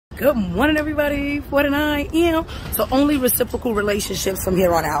Good morning, everybody. 49 AM. So only reciprocal relationships from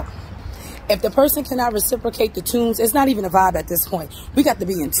here on out. If the person cannot reciprocate the tunes, it's not even a vibe at this point. We got to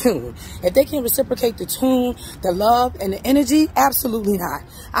be in tune. If they can't reciprocate the tune, the love, and the energy, absolutely not.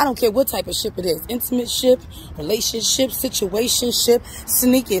 I don't care what type of ship it is. Intimate ship, relationship, situationship,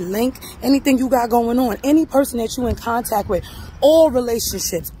 sneaky link, anything you got going on. Any person that you're in contact with, all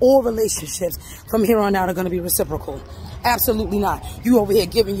relationships from here on out are going to be reciprocal. Absolutely not. You over here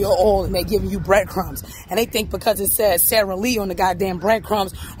giving your all and they're giving you breadcrumbs. And they think because it says Sarah Lee on the goddamn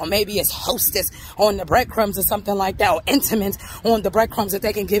breadcrumbs, or maybe it's hostess on the breadcrumbs or something like that, or intimate on the breadcrumbs, that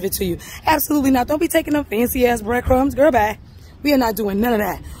they can give it to you. Absolutely not. Don't be taking them fancy ass breadcrumbs. Girl, bye. We are not doing none of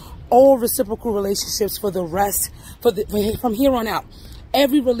that. All reciprocal relationships for the rest, from here on out.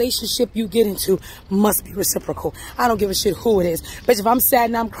 Every relationship you get into must be reciprocal. I don't give a shit who it is. Bitch, if I'm sad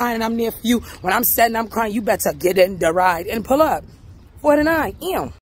and I'm crying and I'm near for you, when I'm sad and I'm crying, you better get in the ride and pull up. 49. Ew.